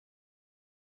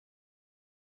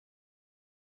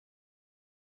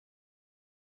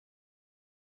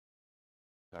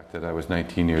The fact that I was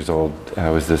 19 years old, I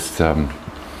was this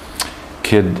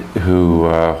kid who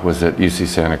was at UC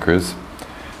Santa Cruz.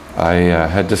 I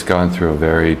had just gone through a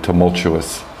very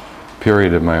tumultuous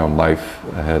period in my own life.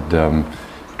 I had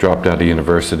dropped out of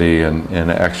university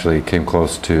and actually came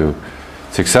close to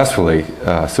successfully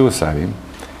suiciding.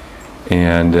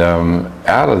 And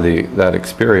out of that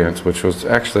experience, which was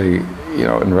actually,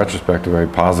 in retrospect, a very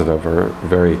positive or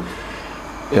very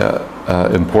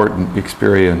important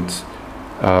experience,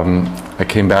 I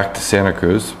came back to Santa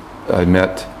Cruz. I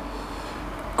met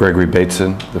Gregory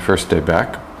Bateson the first day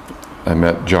back. I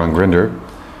met John Grinder,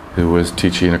 who was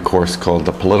teaching a course called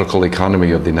The Political Economy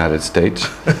of the United States,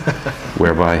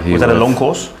 whereby he was... Was that a long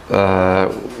course?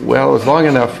 Well, it was long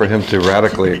enough for him to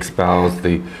radically espouse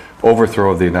the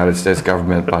overthrow of the United States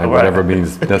government by whatever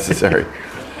means necessary.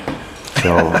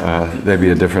 So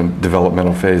maybe a different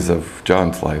developmental phase of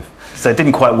John's life. So it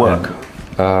didn't quite work,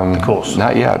 of course.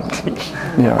 Not yet,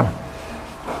 yeah.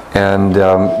 And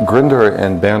Grinder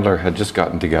and Bandler had just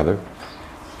gotten together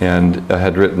and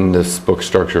had written this book,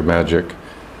 Structure Magic.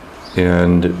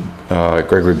 And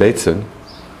Gregory Bateson,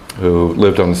 who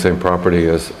lived on the same property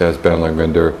as Bandler and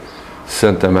Grinder,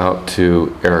 sent them out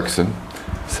to Erickson,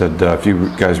 said, if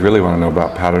you guys really want to know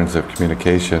about patterns of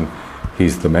communication,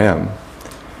 he's the man.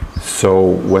 So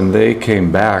when they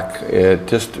came back, it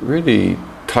just really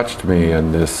touched me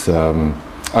in this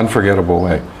unforgettable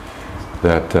way,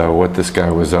 that what this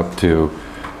guy was up to,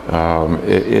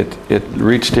 it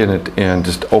reached in it and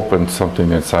just opened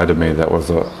something inside of me that was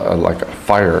like a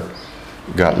fire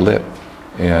got lit.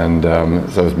 And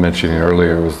as I was mentioning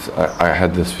earlier, I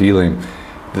had this feeling,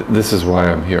 this is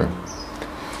why I'm here.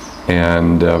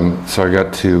 And so I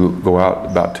got to go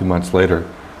out about 2 months later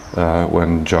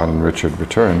when John and Richard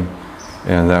returned,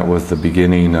 and that was the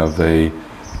beginning of a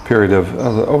period of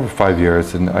over 5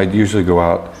 years. And I'd usually go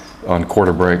out on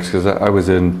quarter breaks, because I was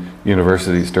in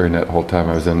universities during that whole time.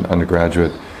 I was in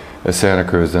undergraduate at Santa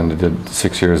Cruz and I did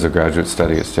 6 years of graduate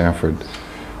study at Stanford.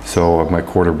 So on my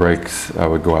quarter breaks, I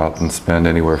would go out and spend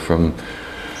anywhere from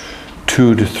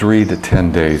 2 to 3 to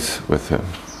 10 days with him.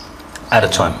 At a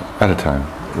time? At a time,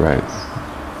 right.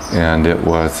 And it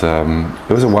was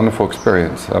a wonderful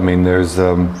experience. I mean, there's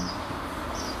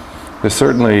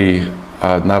certainly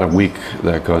not a week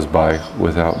that goes by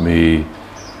without me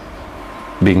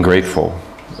being grateful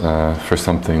for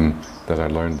something that I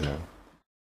learned there.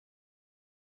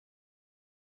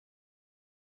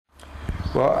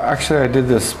 Well, actually I did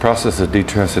this process of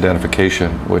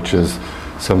detransidentification, which is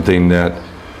something that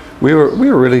we were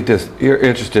really just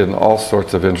interested in all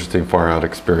sorts of interesting far-out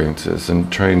experiences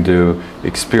and trying to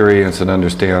experience and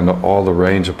understand all the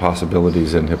range of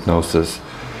possibilities in hypnosis.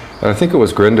 And I think it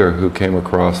was Grinder who came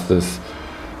across this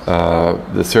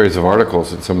series of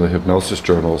articles in some of the hypnosis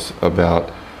journals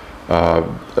about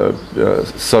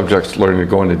subjects learning to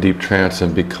go into deep trance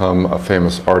and become a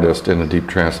famous artist in a deep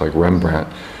trance like Rembrandt,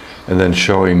 and then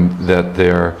showing that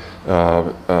their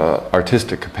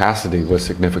artistic capacity was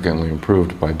significantly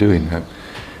improved by doing that.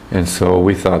 And so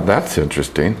we thought, that's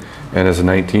interesting. And as a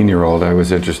 19-year-old, I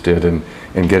was interested in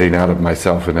getting out of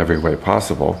myself in every way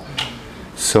possible.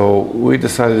 So we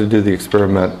decided to do the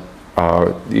experiment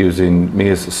using me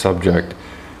as a subject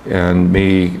and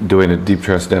me doing a deep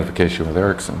trance identification with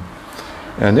Erickson.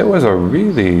 And it was a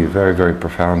really very, very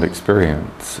profound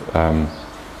experience. I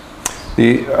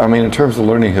mean, in terms of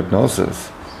learning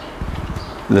hypnosis,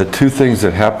 the two things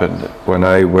that happened when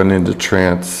I went into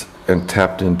trance and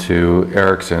tapped into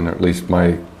Erickson, or at least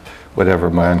whatever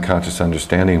my unconscious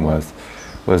understanding was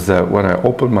that when I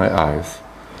opened my eyes,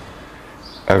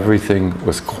 everything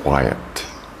was quiet.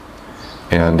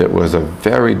 And it was a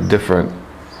very different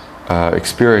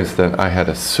experience than I had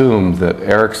assumed that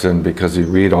Erickson, because you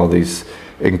read all these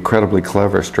incredibly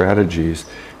clever strategies,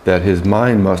 that his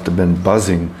mind must have been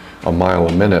buzzing a mile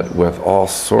a minute with all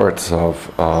sorts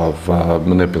of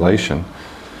manipulation.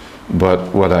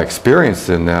 But what I experienced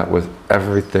in that was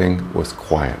everything was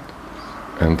quiet.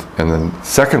 And then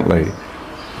secondly,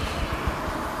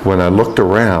 when I looked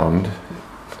around,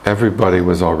 everybody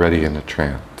was already in a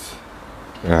trance.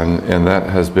 And that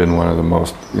has been one of the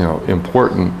most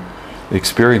important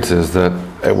experiences, that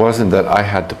it wasn't that I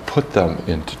had to put them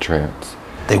into trance.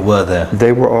 They were there.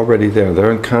 They were already there.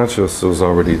 Their unconscious was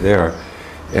already there.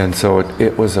 And so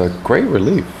it was a great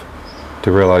relief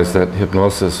to realize that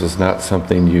hypnosis is not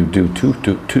something you do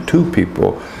to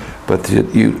people, but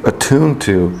that you attune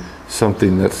to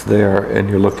something that's there and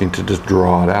you're looking to just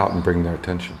draw it out and bring their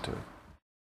attention to it.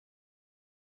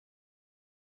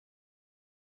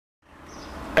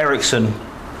 Erickson,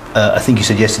 I think you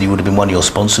said yesterday, would have been one of your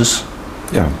sponsors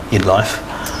in life.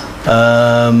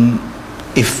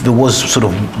 if there was sort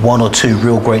of one or two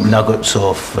real great nuggets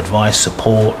of advice,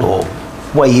 support, or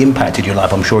way he impacted your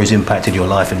life, I'm sure he's impacted your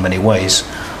life in many ways,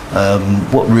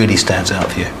 what really stands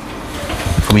out for you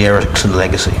from the Erickson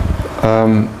legacy?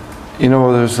 You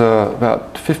know, there's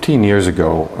about 15 years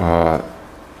ago,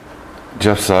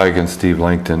 Jeff Zeig and Steve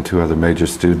Langton, two other major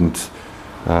students,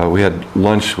 we had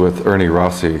lunch with Ernie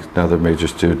Rossi, another major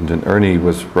student, and Ernie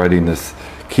was writing this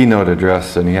keynote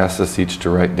address, and he asked us each to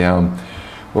write down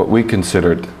what we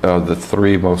considered the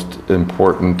three most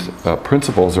important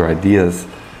principles or ideas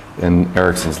in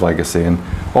Erickson's legacy. And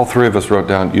all three of us wrote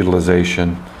down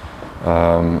utilization,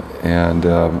 and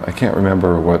I can't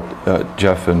remember what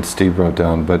Jeff and Steve wrote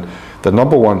down, but the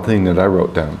number one thing that I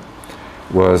wrote down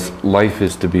was life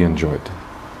is to be enjoyed.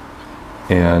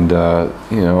 And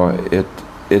you know,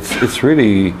 it's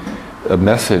really a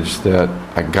message that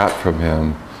I got from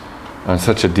him on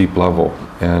such a deep level.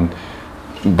 And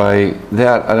by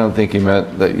that, I don't think he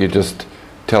meant that you're just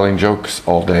telling jokes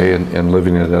all day and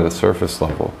living it at a surface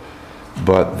level,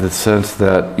 but the sense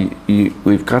that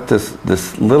we've got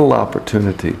this little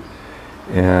opportunity,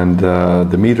 and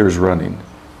the meter's running,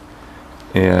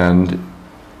 and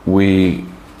we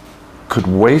could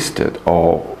waste it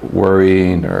all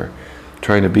worrying or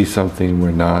trying to be something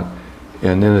we're not.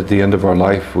 And then at the end of our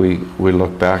life, we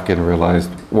look back and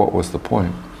realized, what was the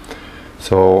point?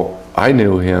 So I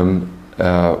knew him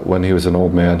when he was an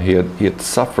old man. He had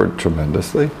suffered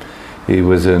tremendously. He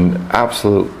was in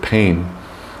absolute pain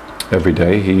every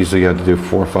day. He usually had to do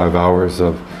 4 or 5 hours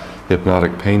of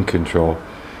hypnotic pain control.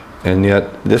 And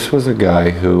yet this was a guy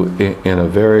who, in a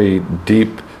very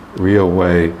deep, real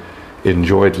way,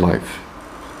 enjoyed life.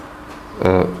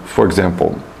 For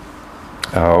example,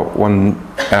 one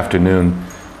afternoon,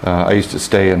 I used to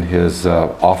stay in his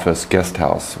office guest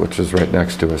house, which was right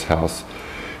next to his house.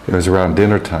 It was around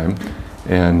dinner time,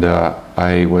 and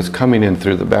I was coming in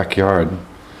through the backyard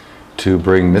to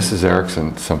bring Mrs.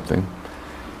 Erickson something.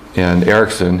 And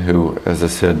Erickson, who, as I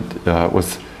said,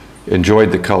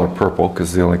 enjoyed the color purple,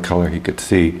 because the only color he could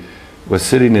see, was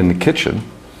sitting in the kitchen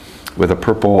with a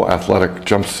purple athletic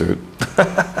jumpsuit,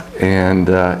 and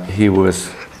he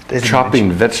was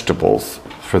chopping vegetables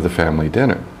for the family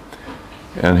dinner.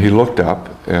 And he looked up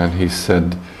and he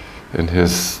said, in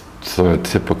his sort of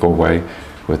typical way,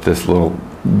 with this little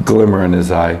glimmer in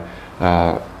his eye,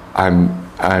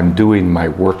 I'm doing my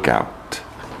workout.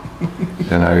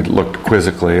 And I looked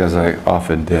quizzically, as I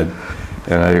often did,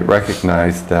 and I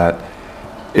recognized that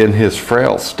in his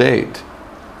frail state,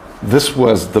 this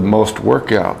was the most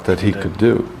workout that he could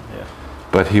do. Yeah.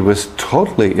 But he was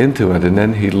totally into it, and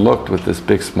then he looked with this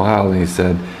big smile and he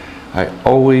said, I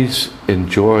always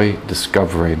enjoy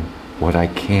discovering what I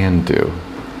can do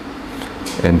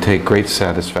and take great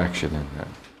satisfaction in that.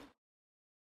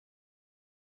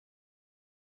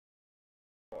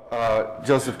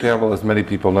 Joseph Campbell, as many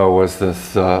people know, was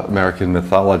this American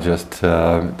mythologist,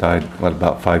 died,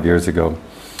 about 5 years ago.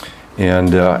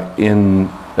 And in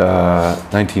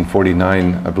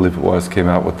 1949, I believe it was, came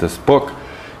out with this book,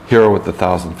 Hero with a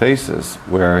Thousand Faces,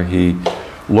 where he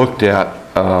looked at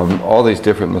all these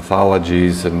different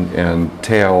mythologies and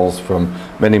tales from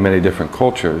many, many different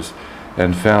cultures,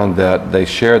 and found that they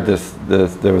shared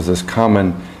there was this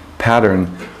common pattern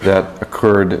that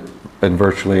occurred in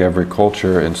virtually every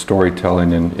culture in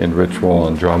storytelling, in ritual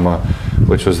and drama,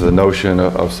 which was the notion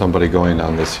of somebody going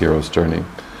on this hero's journey.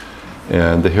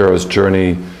 And the hero's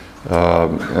journey,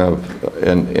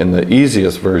 in the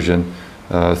easiest version,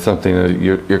 something that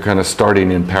you're kind of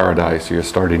starting in paradise, you're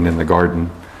starting in the garden,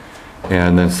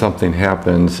 and then something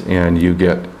happens and you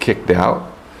get kicked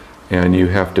out, and you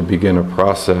have to begin a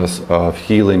process of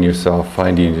healing yourself,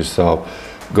 finding yourself,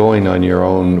 going on your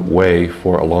own way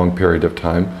for a long period of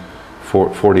time,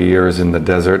 40 years in the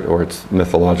desert, or its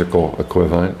mythological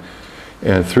equivalent,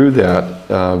 and through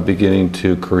that beginning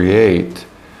to create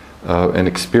an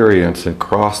experience and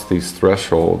cross these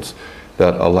thresholds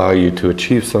that allow you to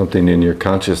achieve something in your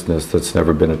consciousness that's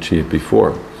never been achieved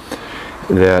before.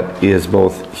 That is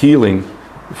both healing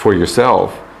for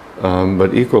yourself,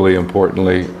 but equally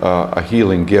importantly, a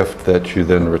healing gift that you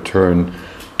then return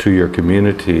to your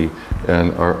community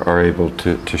and are able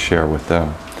to share with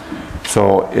them.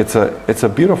 So it's a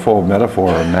beautiful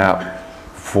metaphor, a map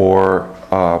for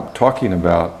talking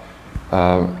about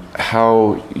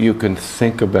how you can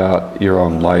think about your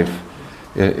own life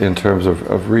in terms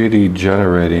of really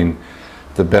generating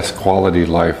the best quality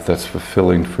life that's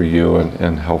fulfilling for you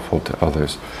and helpful to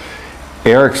others.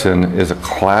 Erickson is a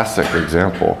classic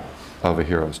example of a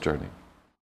hero's journey.